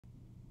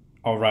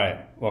All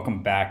right,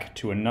 welcome back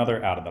to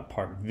another Out of the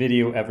Park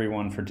video,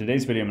 everyone. For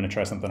today's video, I'm going to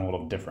try something a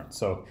little different.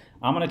 So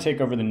I'm going to take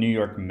over the New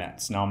York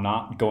Mets. Now, I'm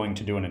not going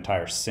to do an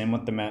entire sim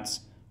with the Mets.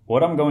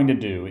 What I'm going to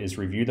do is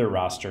review their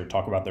roster,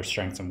 talk about their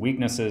strengths and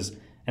weaknesses,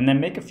 and then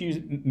make a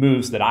few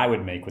moves that I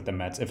would make with the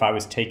Mets if I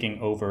was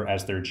taking over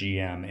as their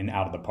GM in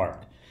Out of the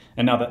Park.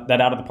 And now that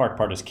Out of the Park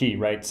part is key,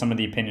 right? Some of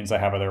the opinions I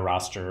have of their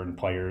roster and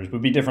players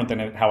would be different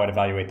than how I'd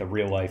evaluate the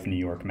real life New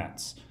York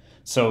Mets.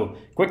 So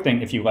quick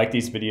thing, if you like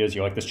these videos,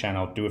 you like this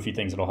channel, do a few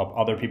things that'll help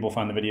other people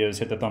find the videos.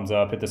 Hit the thumbs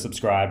up, hit the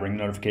subscribe, ring the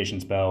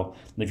notifications bell,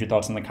 leave your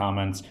thoughts in the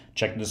comments,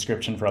 check the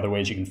description for other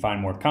ways you can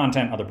find more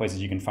content, other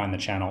places you can find the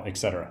channel,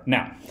 etc.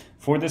 Now,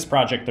 for this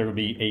project, there will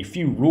be a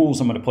few rules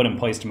I'm going to put in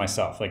place to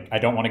myself. Like, I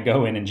don't want to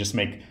go in and just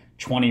make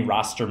 20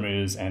 roster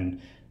moves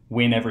and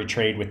win every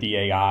trade with the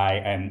AI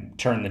and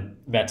turn the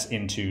Mets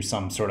into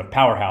some sort of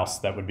powerhouse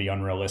that would be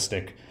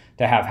unrealistic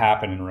to have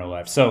happen in real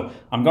life. So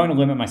I'm going to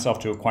limit myself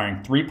to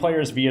acquiring 3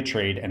 players via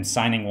trade and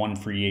signing 1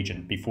 free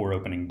agent before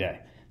opening day.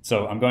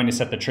 So I'm going to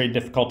set the trade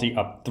difficulty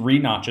up 3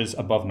 notches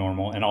above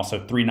normal and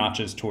also 3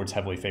 notches towards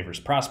heavily favors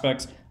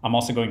prospects. I'm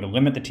also going to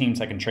limit the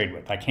teams I can trade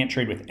with. I can't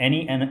trade with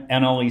any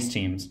NL East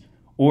teams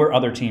or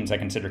other teams I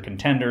consider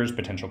contenders,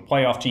 potential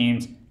playoff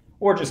teams,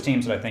 or just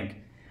teams that I think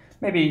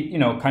maybe,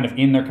 kind of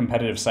in their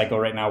competitive cycle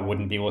right now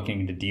wouldn't be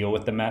looking to deal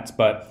with the Mets.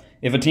 But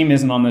if a team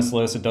isn't on this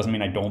list, it doesn't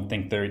mean I don't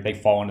think they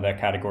fall into that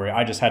category.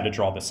 I just had to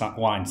draw the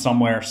line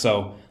somewhere.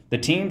 So the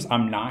teams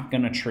I'm not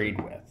going to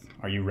trade with.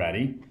 Are you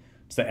ready?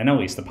 It's the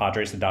NL East, the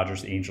Padres, the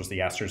Dodgers, the Angels, the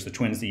Astros, the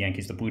Twins, the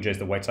Yankees, the Blue Jays,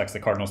 the White Sox, the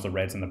Cardinals, the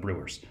Reds, and the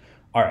Brewers.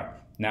 All right,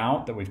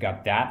 now that we've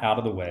got that out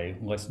of the way,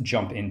 let's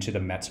jump into the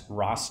Mets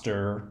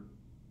roster.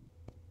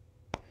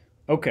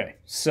 Okay,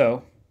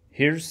 so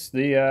here's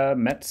the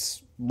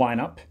Mets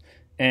lineup.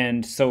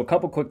 And so a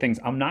couple quick things.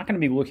 I'm not going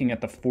to be looking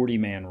at the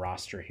 40-man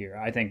roster here.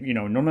 I think,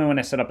 normally when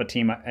I set up a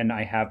team and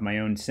I have my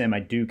own sim, I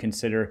do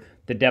consider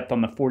the depth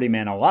on the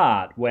 40-man a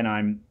lot when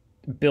I'm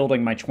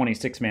building my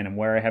 26-man and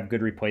where I have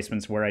good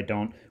replacements, where I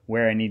don't,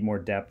 where I need more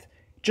depth.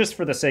 Just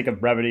for the sake of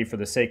brevity, for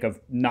the sake of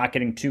not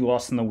getting too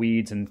lost in the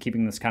weeds and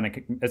keeping this kind of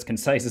as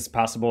concise as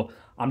possible,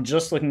 I'm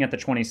just looking at the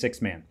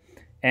 26-man.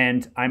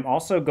 And I'm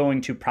also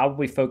going to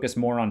probably focus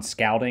more on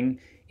scouting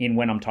in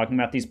when I'm talking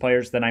about these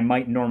players than I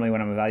might normally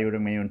when I'm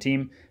evaluating my own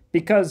team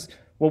because,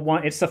 well,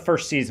 one, it's the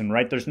first season,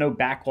 right? There's no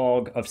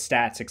backlog of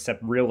stats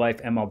except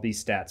real-life MLB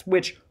stats,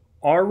 which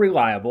are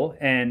reliable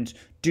and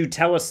do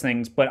tell us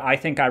things, but I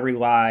think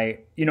I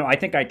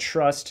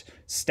trust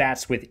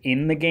stats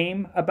within the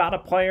game about a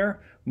player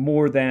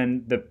more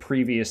than the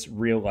previous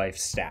real-life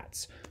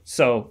stats.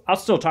 So I'll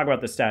still talk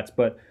about the stats,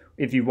 but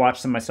if you watch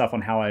some of my stuff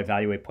on how I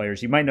evaluate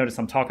players, you might notice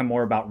I'm talking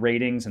more about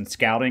ratings and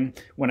scouting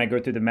when I go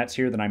through the Mets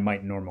here than I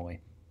might normally.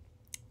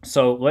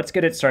 So let's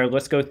get it started.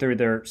 Let's go through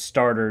their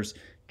starters.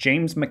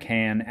 James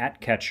McCann at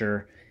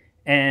catcher.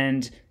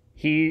 And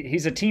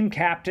he's a team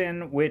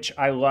captain, which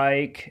I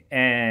like.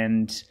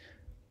 And,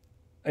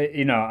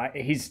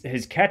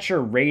 his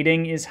catcher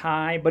rating is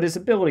high, but his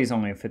ability is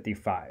only a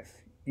 55.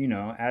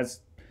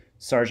 As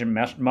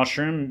Sergeant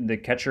Mushroom, the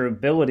catcher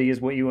ability is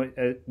what you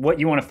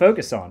want to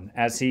focus on,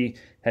 as he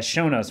has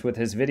shown us with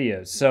his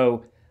videos.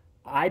 So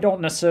I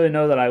don't necessarily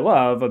know that I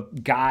love a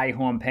guy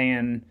who I'm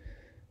paying,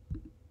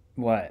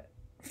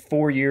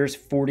 4 years,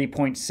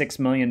 $40.6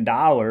 million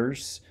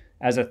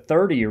as a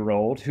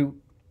 30-year-old who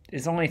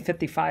is only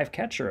 55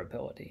 catcher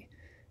ability.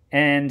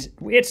 And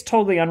it's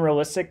totally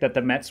unrealistic that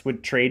the Mets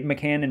would trade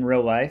McCann in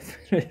real life,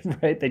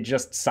 right? They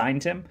just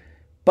signed him.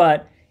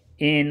 But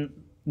in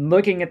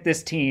looking at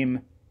this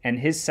team and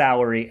his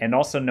salary and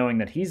also knowing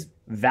that he's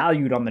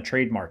valued on the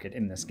trade market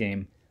in this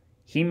game,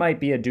 he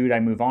might be a dude I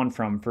move on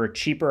from for a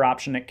cheaper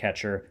option at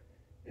catcher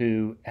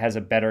who has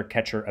a better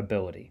catcher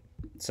ability.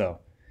 So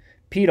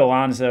Pete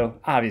Alonso,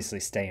 obviously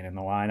staying in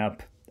the lineup.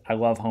 I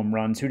love home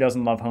runs. Who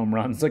doesn't love home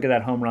runs? Look at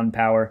that home run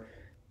power.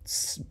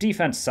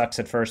 Defense sucks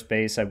at first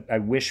base. I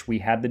wish we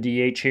had the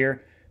DH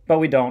here, but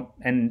we don't.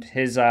 And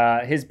his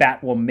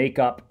bat will make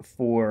up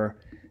for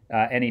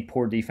any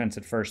poor defense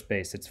at first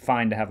base. It's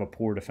fine to have a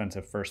poor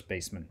defensive first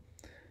baseman.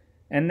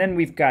 And then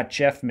we've got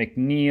Jeff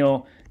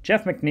McNeil.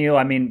 Jeff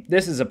McNeil,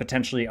 this is a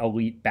potentially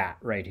elite bat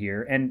right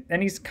here. And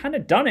he's kind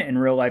of done it in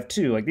real life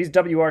too. Like these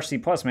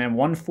WRC plus, man,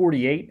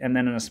 148, and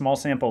then in a small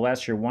sample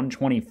last year,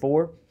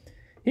 124.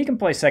 He can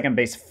play second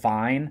base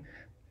fine.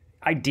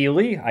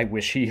 Ideally, I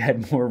wish he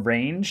had more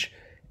range.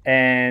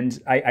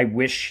 And I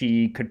wish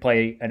he could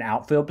play an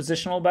outfield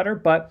position a little better.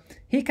 But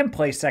he can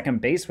play second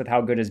base with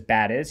how good his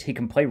bat is. He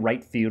can play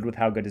right field with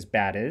how good his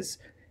bat is.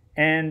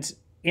 And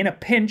in a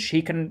pinch,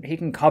 he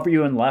can cover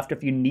you in left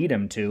if you need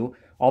him to,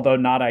 although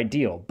not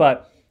ideal.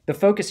 But the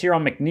focus here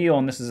on McNeil,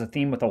 and this is a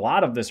theme with a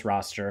lot of this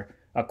roster,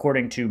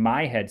 according to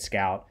my head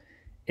scout,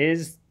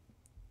 is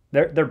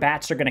their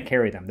bats are going to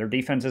carry them. Their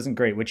defense isn't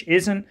great, which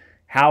isn't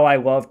how I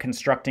love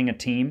constructing a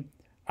team.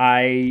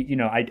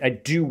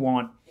 I do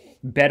want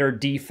better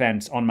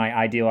defense on my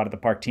ideal out of the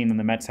park team than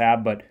the Mets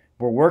have, but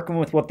we're working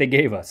with what they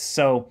gave us.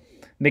 So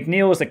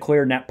McNeil is a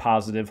clear net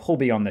positive. He'll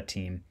be on the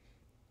team.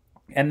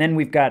 And then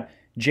we've got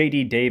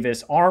JD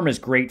Davis. Arm is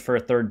great for a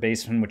third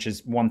baseman, which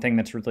is one thing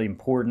that's really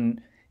important.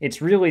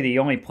 It's really the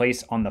only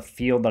place on the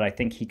field that I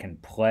think he can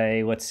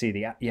play. Let's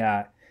see.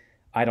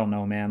 I don't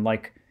know, man.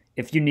 Like,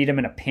 if you need him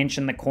in a pinch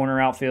in the corner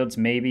outfields,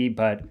 maybe,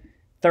 but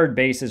third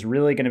base is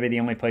really going to be the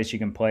only place you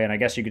can play, and I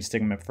guess you could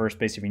stick him at first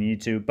base if you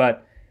need to.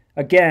 But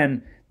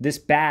again, this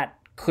bat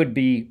could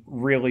be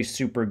really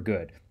super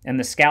good. And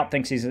the scout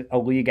thinks he's a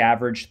league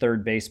average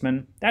third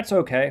baseman. That's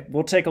okay.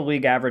 We'll take a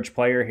league average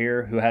player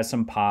here who has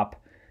some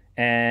pop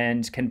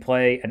and can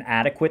play an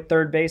adequate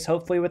third base,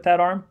 hopefully, with that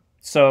arm.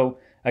 So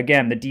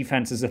again, the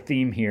defense is a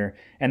theme here.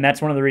 And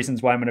that's one of the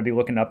reasons why I'm going to be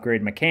looking to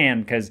upgrade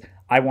McCann, because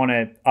I want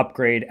to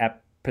upgrade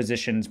at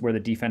positions where the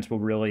defense will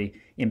really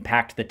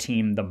impact the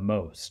team the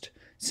most,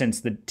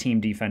 since the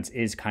team defense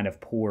is kind of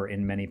poor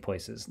in many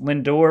places.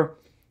 Lindor,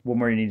 what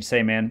more you need to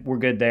say, man? We're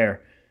good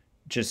there.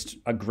 Just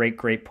a great,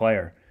 great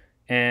player.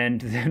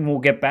 And then we'll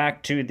get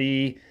back to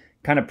the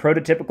kind of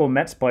prototypical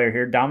Mets player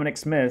here, Dominic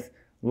Smith.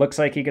 Looks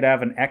like he could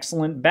have an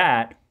excellent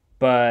bat,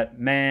 but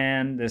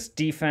man, this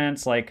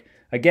defense, like,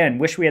 again,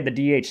 wish we had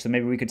the DH, so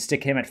maybe we could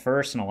stick him at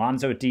first and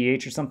Alonso at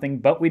DH or something,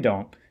 but we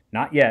don't.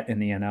 Not yet in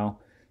the NL.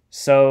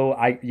 So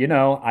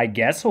I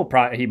guess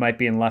he might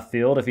be in left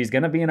field. If he's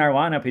going to be in our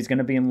lineup, he's going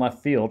to be in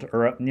left field.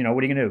 Or, what are you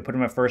going to do? Put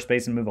him at first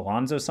base and move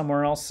Alonso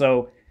somewhere else?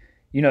 So,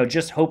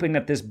 just hoping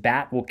that this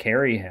bat will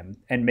carry him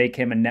and make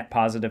him a net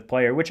positive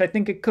player, which I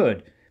think it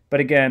could. But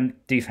again,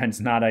 defense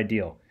not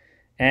ideal.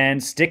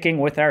 And sticking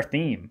with our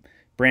theme,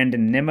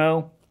 Brandon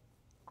Nimmo,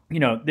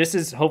 this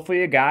is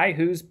hopefully a guy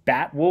whose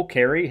bat will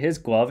carry his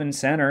glove in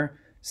center.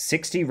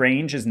 60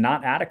 range is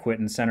not adequate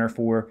in center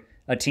for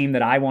a team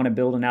that I want to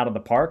build an out of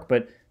the park,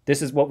 but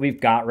this is what we've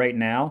got right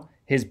now.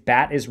 His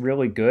bat is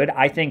really good.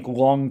 I think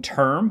long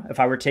term, if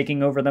I were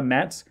taking over the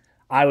Mets,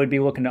 I would be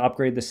looking to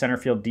upgrade the center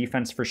field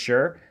defense for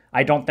sure.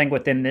 I don't think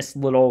within this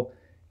little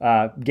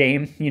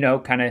game,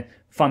 kind of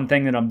fun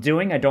thing that I'm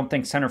doing, I don't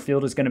think center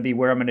field is going to be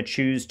where I'm going to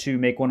choose to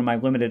make one of my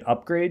limited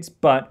upgrades,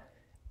 but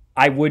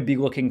I would be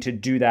looking to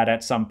do that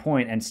at some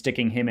point and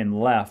sticking him in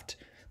left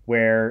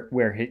where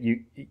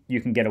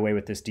you can get away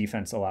with this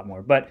defense a lot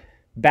more. But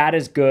bat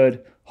is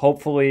good.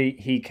 Hopefully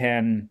he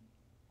can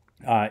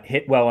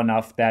hit well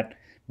enough that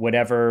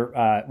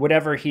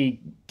whatever he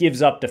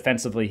gives up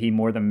defensively, he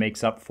more than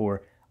makes up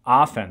for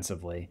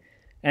offensively.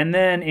 And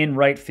then in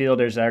right field,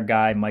 there's our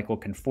guy, Michael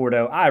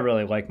Conforto. I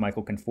really like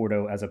Michael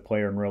Conforto as a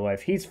player in real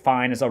life. He's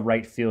fine as a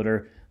right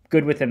fielder.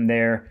 Good with him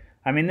there.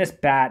 I mean, this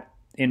bat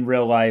in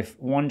real life,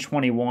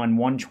 121,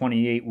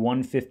 128,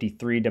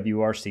 153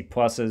 WRC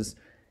pluses.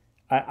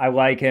 I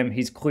like him.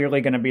 He's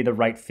clearly going to be the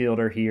right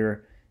fielder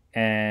here,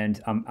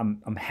 and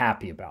I'm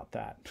happy about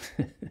that.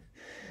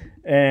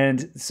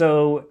 And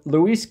so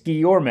Luis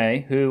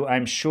Guillorme, who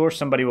I'm sure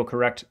somebody will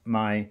correct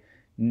my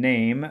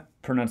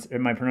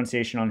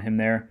pronunciation on him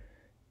there,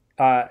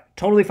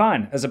 totally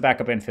fine as a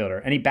backup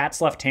infielder. And he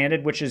bats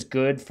left-handed, which is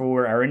good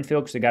for our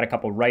infield because we got a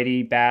couple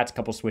righty bats, a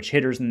couple switch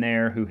hitters in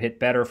there who hit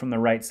better from the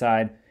right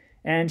side.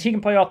 And he can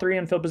play all three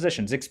infield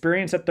positions.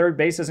 Experience at third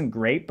base isn't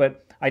great,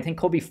 but I think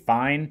he'll be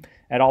fine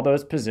at all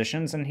those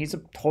positions, and he's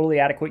a totally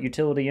adequate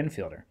utility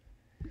infielder.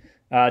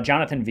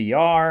 Jonathan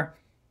VR,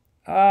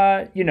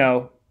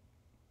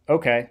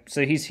 okay,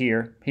 so he's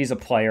here. He's a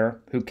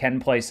player who can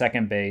play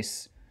second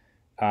base.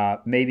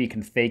 Maybe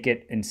can fake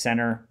it in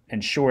center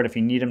and short if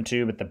you need him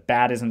to, but the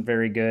bat isn't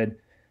very good.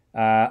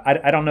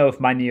 I don't know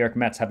if my New York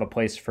Mets have a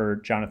place for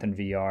Jonathan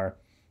VR,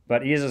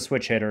 but he is a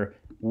switch hitter.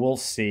 We'll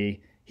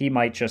see. He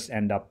might just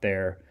end up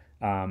there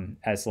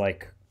as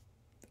like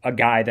a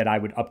guy that I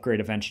would upgrade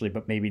eventually,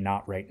 but maybe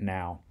not right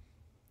now.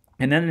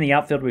 And then in the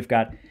outfield, we've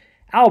got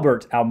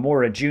Albert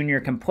Almora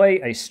Jr. can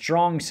play a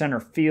strong center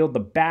field.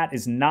 The bat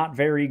is not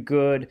very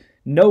good.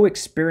 No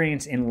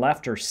experience in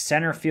left or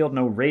center field.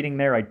 No rating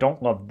there. I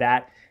don't love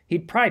that.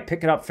 He'd probably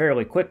pick it up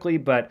fairly quickly,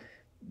 but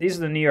these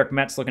are the New York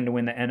Mets looking to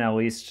win the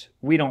NL East.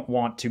 We don't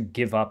want to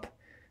give up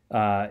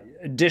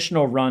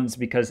additional runs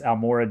because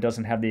Almora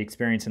doesn't have the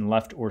experience in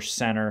left or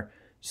center.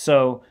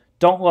 So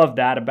don't love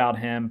that about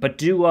him, but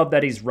do love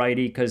that he's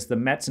righty because the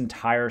Mets'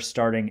 entire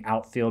starting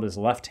outfield is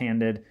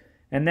left-handed.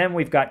 And then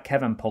we've got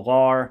Kevin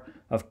Pillar.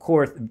 Of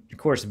course,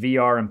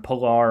 VR and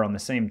Pillar on the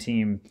same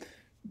team,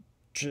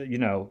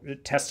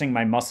 testing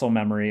my muscle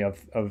memory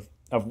of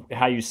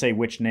how you say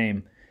which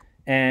name.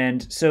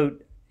 And so,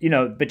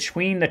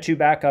 between the two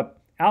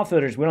backup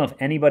outfielders, we don't have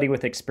anybody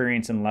with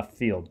experience in left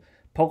field.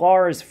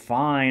 Pillar is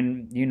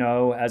fine,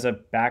 as a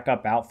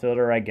backup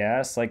outfielder, I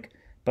guess,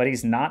 but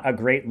he's not a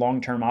great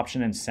long-term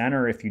option in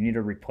center if you need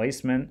a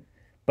replacement.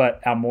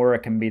 But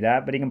Almora can be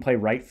that, but he can play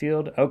right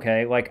field.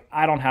 Okay,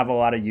 I don't have a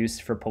lot of use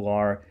for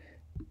Pillar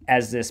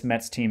as this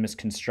Mets team is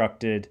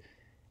constructed.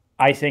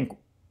 I think,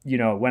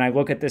 when I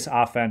look at this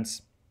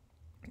offense,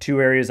 two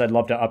areas I'd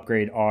love to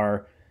upgrade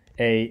are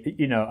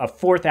a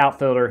fourth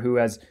outfielder who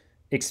has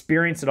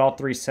experience at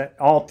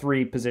all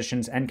three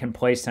positions and can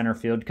play center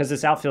field because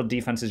this outfield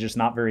defense is just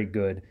not very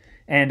good,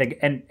 and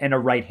a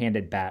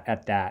right-handed bat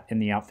at that in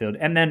the outfield,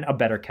 and then a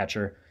better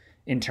catcher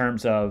in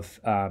terms of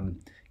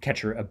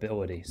catcher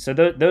ability. So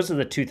those are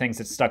the two things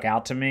that stuck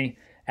out to me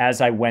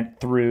as I went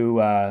through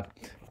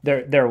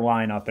their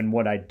lineup and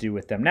what I'd do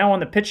with them. Now, on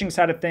the pitching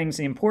side of things,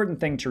 the important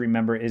thing to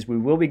remember is we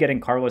will be getting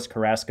Carlos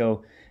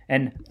Carrasco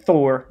and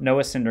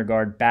Noah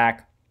Syndergaard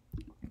back,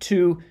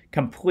 two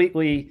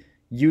completely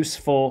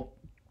useful,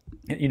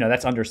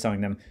 that's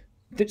underselling them.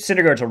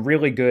 Syndergaard's a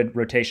really good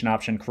rotation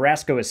option.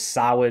 Carrasco is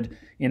solid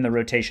in the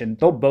rotation.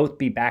 They'll both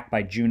be back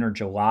by June or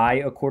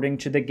July, according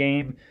to the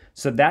game.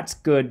 So that's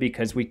good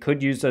because we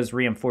could use those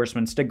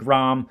reinforcements.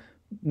 DeGrom,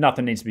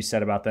 nothing needs to be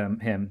said about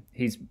him.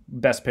 He's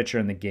best pitcher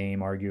in the game,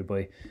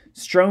 arguably.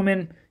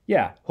 Stroman,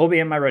 yeah, he'll be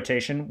in my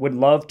rotation. Would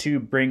love to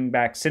bring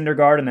back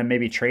Syndergaard and then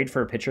maybe trade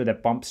for a pitcher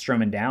that bumps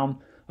Stroman down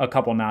a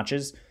couple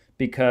notches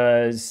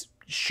because,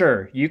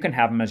 sure, you can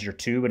have him as your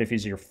 2, but if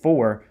he's your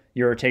 4,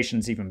 your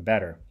rotation's even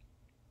better.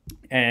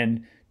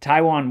 And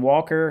Taijuan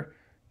Walker,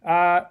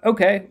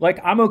 okay.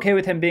 I'm okay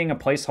with him being a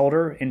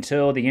placeholder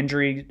until the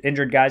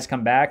injured guys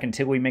come back,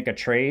 until we make a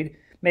trade.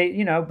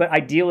 But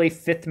ideally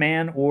 5th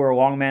man or a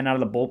long man out of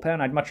the bullpen.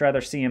 I'd much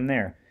rather see him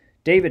there.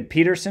 David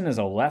Peterson is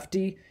a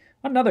lefty.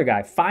 Another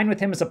guy. Fine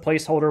with him as a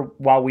placeholder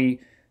while we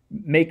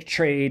make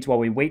trades, while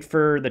we wait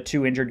for the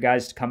 2 injured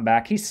guys to come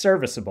back. He's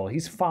serviceable.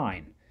 He's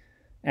fine.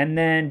 And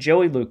then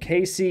Joey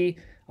Lucchesi,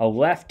 a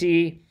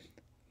lefty.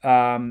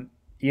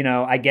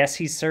 I guess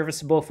he's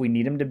serviceable if we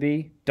need him to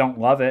be. Don't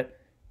love it.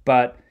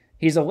 But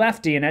he's a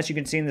lefty, and as you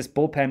can see in this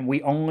bullpen,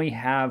 we only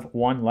have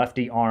one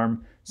lefty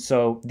arm.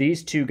 So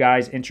these 2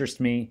 guys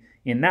interest me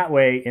in that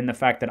way, in the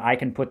fact that I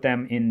can put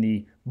them in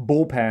the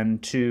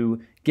bullpen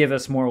to give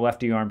us more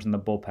lefty arms in the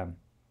bullpen.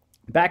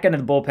 Back into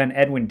the bullpen,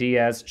 Edwin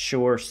Diaz,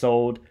 sure,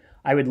 sold.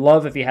 I would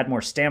love if he had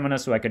more stamina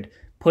so I could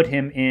put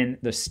him in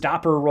the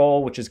stopper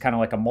role, which is kind of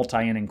like a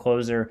multi-inning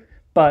closer.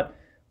 But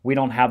we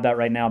don't have that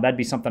right now. That'd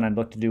be something I'd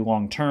look to do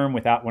long term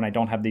when I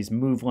don't have these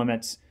move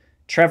limits.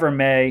 Trevor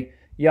May,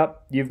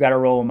 yep, you've got a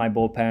role in my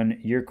bullpen.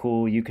 You're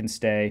cool. You can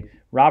stay.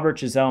 Robert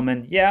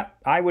Gsellman, yeah,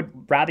 I would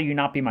rather you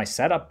not be my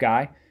setup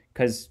guy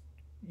because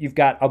you've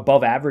got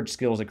above average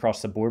skills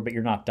across the board, but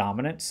you're not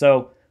dominant.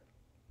 So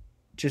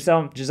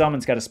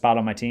Gsellman's got a spot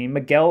on my team.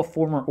 Miguel,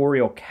 former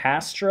Oriole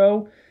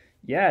Castro,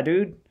 yeah,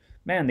 dude.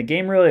 Man, the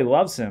game really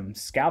loves him.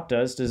 Scout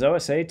does. Does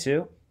OSA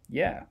too?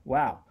 Yeah,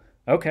 wow.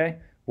 Okay.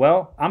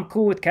 Well, I'm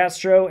cool with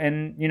Castro,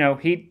 and,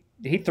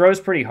 he throws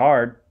pretty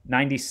hard,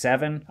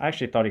 97. I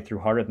actually thought he threw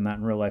harder than that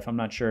in real life. I'm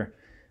not sure.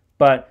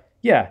 But,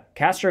 yeah,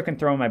 Castro can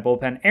throw in my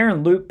bullpen.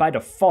 Aaron Loup, by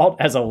default,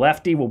 as a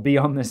lefty, will be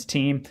on this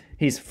team.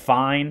 He's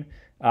fine.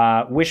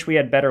 Wish we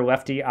had better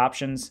lefty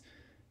options.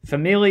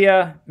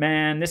 Familia,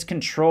 man, this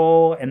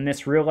control and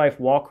this real-life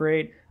walk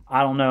rate,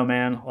 I don't know,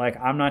 man.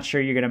 I'm not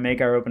sure you're going to make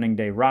our opening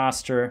day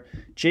roster.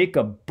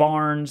 Jacob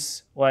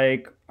Barnes, all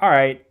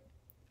right.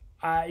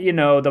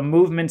 The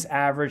movement's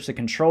average, the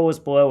control is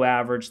below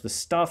average, the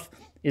stuff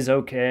is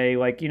okay,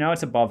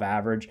 it's above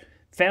average.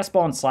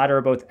 Fastball and slider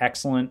are both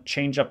excellent.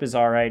 Changeup is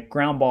all right.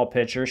 Ground ball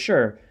pitcher,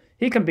 sure,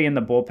 he can be in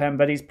the bullpen,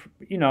 but he's,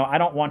 I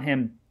don't want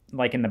him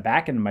in the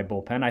back end of my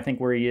bullpen. I think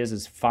where he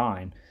is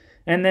fine.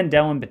 And then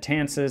Dellin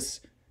Betances,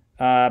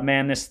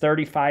 man, this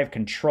 35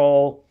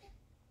 control,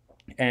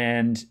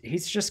 and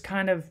he's just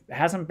kind of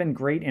hasn't been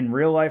great in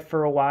real life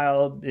for a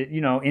while.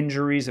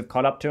 Injuries have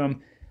caught up to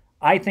him.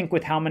 I think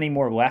with how many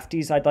more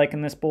lefties I'd like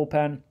in this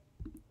bullpen,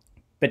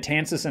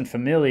 Betances and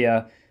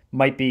Familia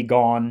might be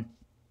gone,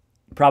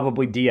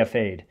 probably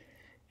DFA'd.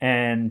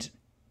 And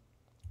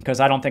because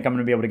I don't think I'm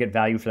going to be able to get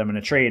value for them in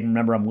a trade. And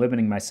remember, I'm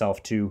limiting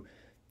myself to,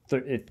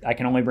 I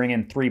can only bring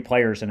in 3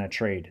 players in a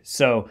trade.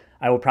 So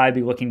I will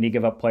probably be looking to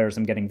give up players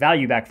I'm getting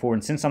value back for.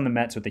 And since I'm the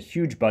Mets with a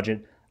huge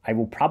budget, I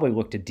will probably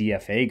look to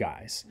DFA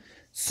guys.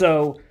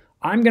 So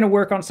I'm going to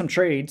work on some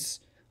trades.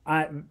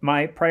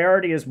 My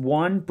priority is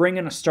 1, bring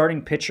in a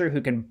starting pitcher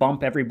who can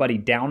bump everybody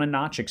down a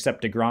notch,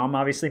 except DeGrom,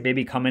 obviously.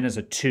 Maybe come in as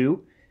a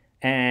 2,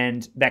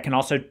 and that can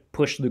also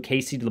push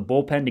Lucchesi to the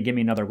bullpen to give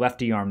me another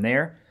lefty arm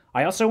there.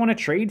 I also want to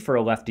trade for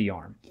a lefty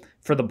arm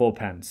for the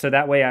bullpen, so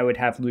that way I would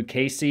have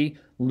Lucchesi,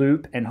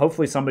 Loop, and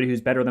hopefully somebody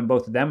who's better than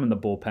both of them in the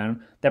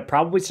bullpen. That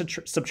probably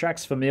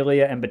subtracts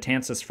Familia and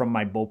Betances from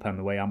my bullpen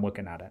the way I'm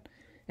looking at it.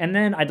 And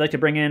then I'd like to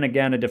bring in,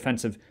 again, a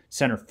defensive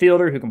center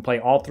fielder who can play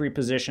all 3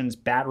 positions,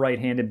 bat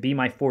right-handed, be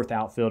my 4th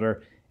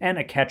outfielder, and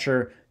a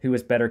catcher who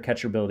has better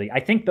catcherability.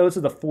 I think those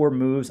are the 4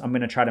 moves I'm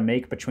going to try to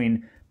make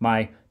between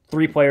my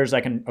 3 players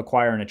I can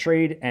acquire in a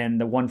trade and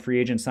the 1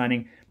 free agent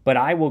signing. But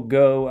I will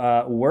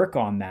go work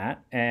on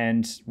that,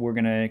 and we're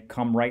going to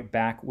come right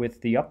back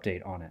with the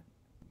update on it.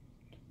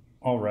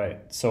 All right,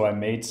 so I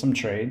made some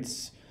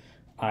trades.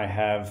 I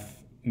have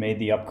made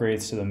the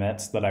upgrades to the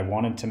Mets that I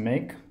wanted to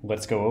make.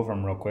 Let's go over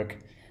them real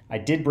quick. I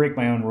did break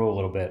my own rule a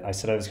little bit. I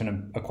said I was going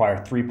to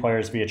acquire 3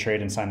 players via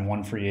trade and sign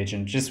 1 free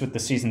agent. Just with the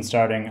season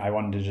starting, I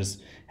wanted to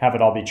just have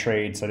it all be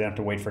trades so I didn't have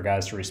to wait for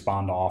guys to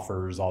respond to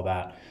offers, all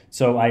that.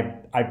 So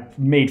I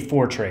made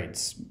 4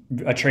 trades,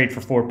 a trade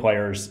for 4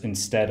 players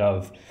instead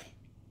of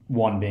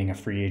 1 being a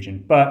free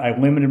agent. But I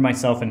limited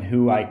myself in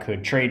who I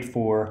could trade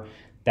for,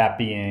 that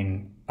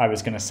being I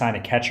was going to sign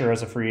a catcher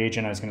as a free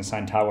agent. I was going to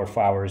sign Tyler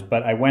Flowers.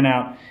 But I went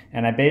out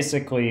and I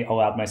basically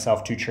allowed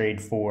myself to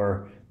trade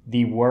for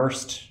the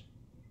worst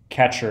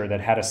catcher that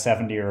had a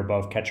 70 or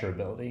above catcher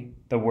ability,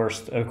 the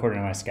worst according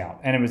to my scout.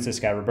 And it was this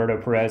guy, Roberto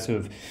Perez,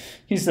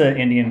 he's the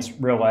Indians'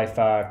 real-life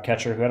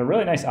catcher who had a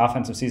really nice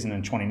offensive season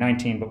in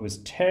 2019, but was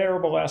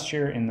terrible last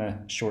year in the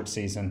short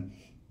season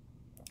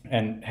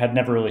and had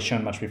never really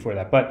shown much before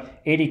that.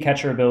 But 80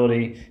 catcher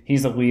ability,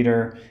 he's a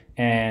leader,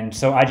 and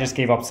so I just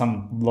gave up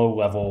some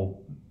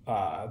low-level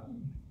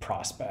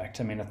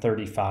prospect. I mean, a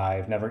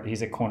 35,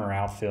 he's a corner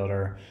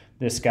outfielder.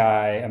 This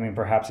guy, I mean,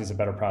 perhaps he's a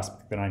better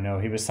prospect than I know.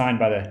 He was signed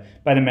by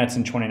the Mets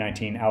in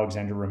 2019,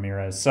 Alexander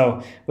Ramirez.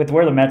 So with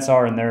where the Mets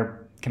are in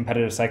their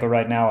competitive cycle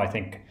right now, I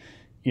think,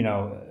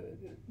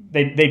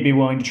 they'd be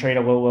willing to trade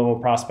a low-level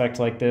prospect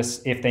like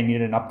this if they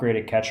needed an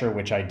upgraded catcher,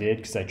 which I did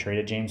because I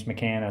traded James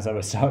McCann, as I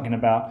was talking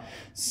about.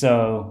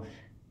 So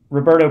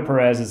Roberto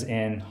Perez is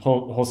in.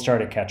 He'll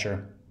start at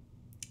catcher.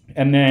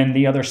 And then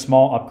the other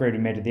small upgrade we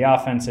made to the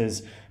offense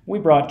is we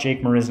brought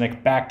Jake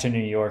Marisnick back to New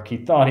York. He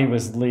thought he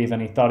was leaving.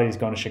 He thought he was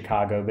going to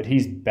Chicago, but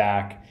he's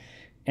back.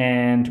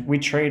 And we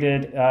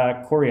traded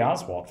Corey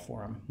Oswalt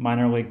for him,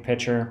 minor league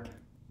pitcher.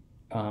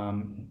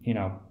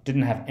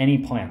 Didn't have any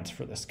plans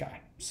for this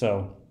guy.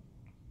 So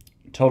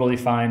totally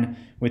fine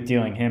with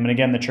dealing him. And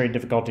again, the trade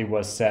difficulty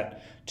was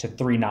set to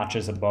 3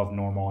 notches above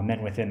normal. And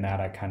then within that,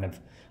 I kind of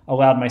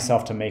allowed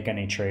myself to make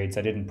any trades.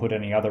 I didn't put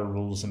any other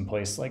rules in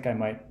place like I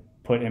might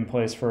put in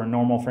place for a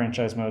normal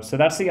franchise mode. So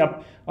that's the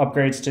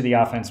upgrades to the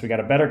offense. We got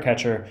a better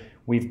catcher.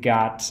 We've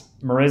got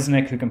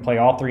Marisnick, who can play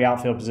all 3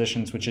 outfield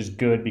positions, which is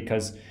good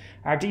because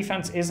our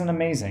defense isn't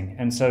amazing.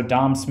 And so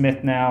Dom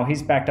Smith now,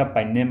 he's backed up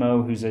by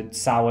Nimmo, who's a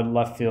solid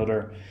left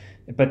fielder.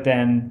 But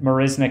then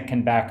Marisnick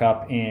can back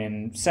up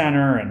in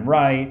center and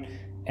right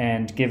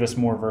and give us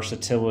more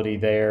versatility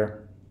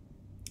there.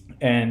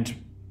 And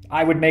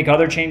I would make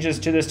other changes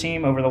to this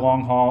team over the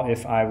long haul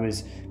if I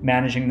was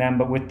managing them.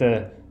 But with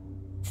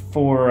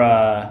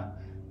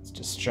it's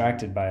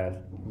distracted by a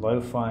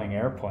low-flying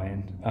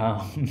airplane.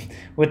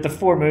 With the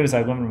 4 moves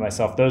I limited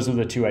myself, those are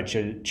the 2 I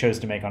chose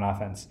to make on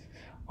offense.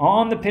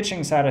 On the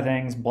pitching side of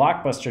things,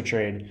 blockbuster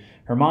trade,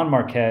 German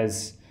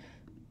Marquez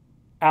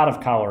out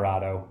of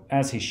Colorado,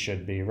 as he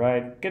should be,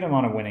 right? Get him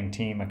on a winning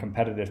team, a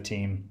competitive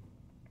team.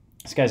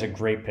 This guy's a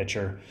great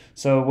pitcher.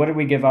 So what did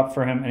we give up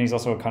for him? And he's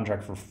also a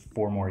contract for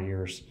 4 more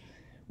years.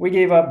 We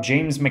gave up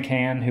James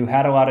McCann, who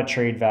had a lot of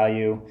trade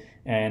value,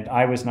 and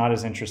I was not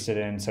as interested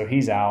in, so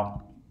he's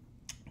out.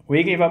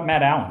 We gave up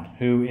Matt Allen,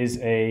 who is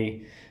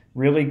a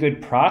really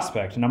good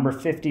prospect, number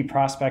 50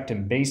 prospect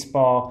in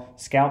baseball.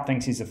 Scout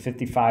thinks he's a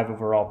 55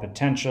 overall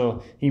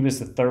potential. He was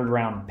the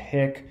 3rd-round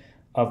pick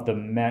of the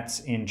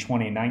Mets in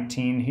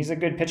 2019. He's a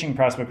good pitching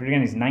prospect, but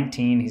again, he's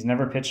 19. He's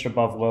never pitched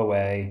above low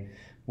A.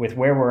 With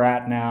where we're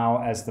at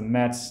now as the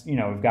Mets,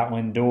 we've got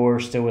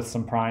Lindor still with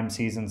some prime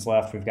seasons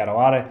left. We've got a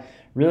lot of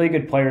really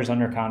good players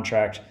under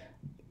contract,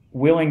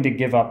 willing to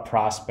give up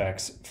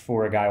prospects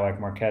for a guy like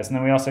Marquez. And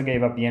then we also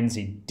gave up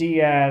Yennsy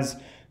Diaz,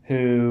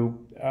 who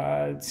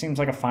seems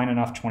like a fine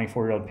enough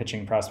 24-year-old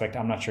pitching prospect.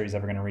 I'm not sure he's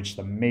ever going to reach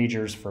the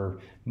majors for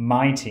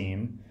my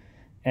team.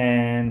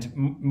 And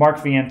Mark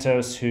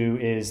Vientos, who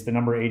is the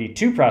number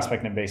 82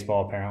 prospect in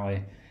baseball,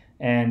 apparently.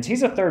 And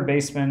he's a 3rd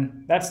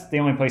baseman. That's the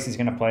only place he's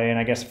going to play, and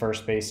I guess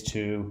first base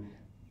too.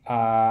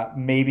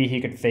 Maybe he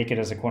could fake it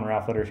as a corner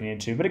outfielder if he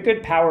needed to, but a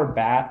good power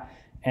bat.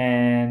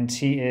 And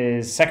he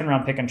is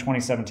 2nd-round pick in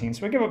 2017.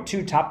 So we give up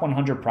 2 top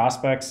 100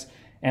 prospects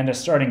and a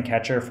starting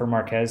catcher for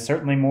Marquez.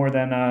 Certainly more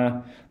than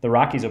the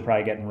Rockies will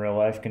probably get in real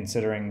life,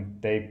 considering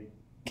they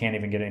can't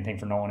even get anything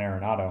for Nolan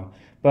Arenado.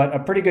 But a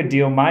pretty good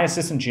deal. My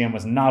assistant GM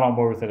was not on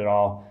board with it at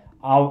all.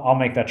 I'll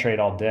make that trade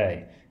all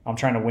day. I'm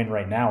trying to win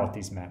right now with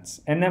these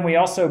Mets. And then we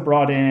also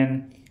brought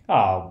in,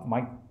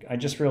 I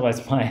just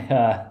realized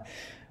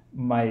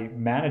my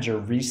manager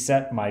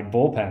reset my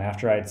bullpen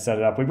after I had set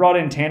it up. We brought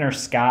in Tanner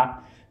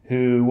Scott,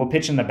 who will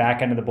pitch in the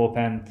back end of the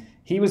bullpen.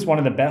 He was one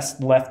of the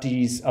best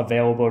lefties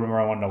available. Remember,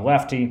 I wanted a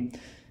lefty.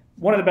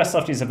 One of the best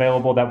lefties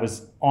available that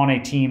was on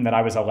a team that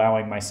I was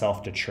allowing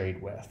myself to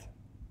trade with.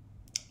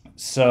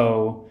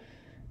 So,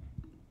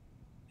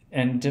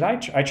 and did I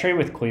trade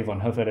with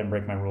Cleveland? Hopefully I didn't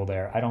break my rule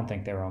there. I don't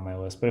think they were on my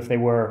list. But if they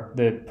were,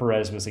 the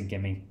Perez was a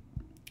gimme.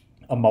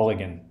 A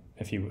mulligan,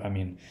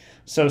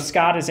 So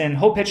Scott is in.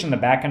 He'll pitch in the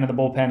back end of the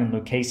bullpen, and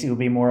Luke Casey will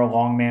be more a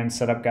long man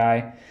setup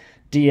guy.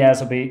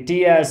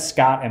 Diaz,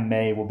 Scott, and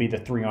May will be the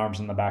 3 arms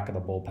in the back of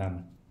the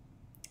bullpen.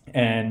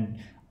 And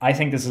I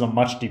think this is a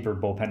much deeper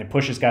bullpen. It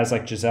pushes guys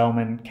like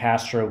Giselman,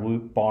 Castro,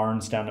 Luke,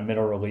 Barnes down to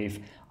middle relief.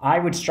 I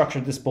would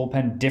structure this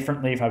bullpen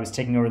differently if I was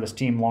taking over this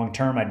team long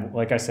term.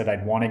 Like I said,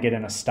 I'd want to get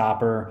in a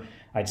stopper.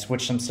 I'd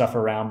switch some stuff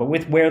around. But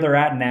with where they're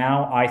at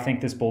now, I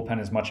think this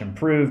bullpen is much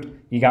improved.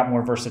 You got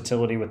more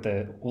versatility with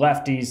the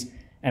lefties.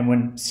 And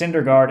when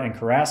Syndergaard and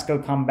Carrasco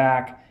come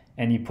back,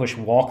 and you push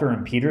Walker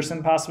and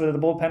Peterson possibly to the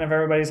bullpen if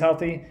everybody's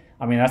healthy,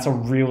 that's a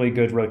really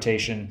good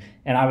rotation,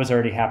 and I was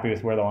already happy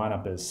with where the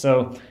lineup is.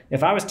 So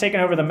if I was taking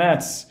over the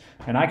Mets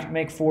and I could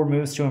make 4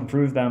 moves to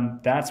improve them,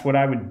 that's what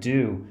I would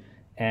do.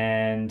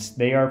 And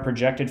they are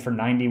projected for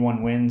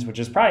 91 wins, which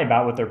is probably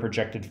about what they're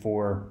projected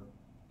for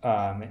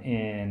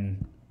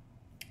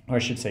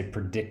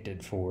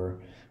predicted for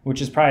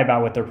which is probably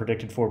about what they're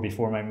predicted for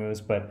before my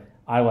moves, but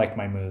I like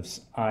my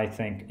moves. I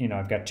think,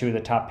 I've got two of the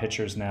top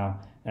pitchers now,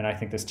 and I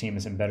think this team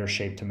is in better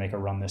shape to make a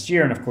run this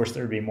year. And of course,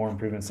 there would be more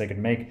improvements they could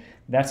make.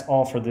 That's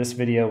all for this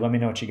video. Let me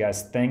know what you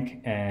guys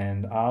think,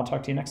 and I'll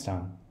talk to you next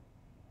time.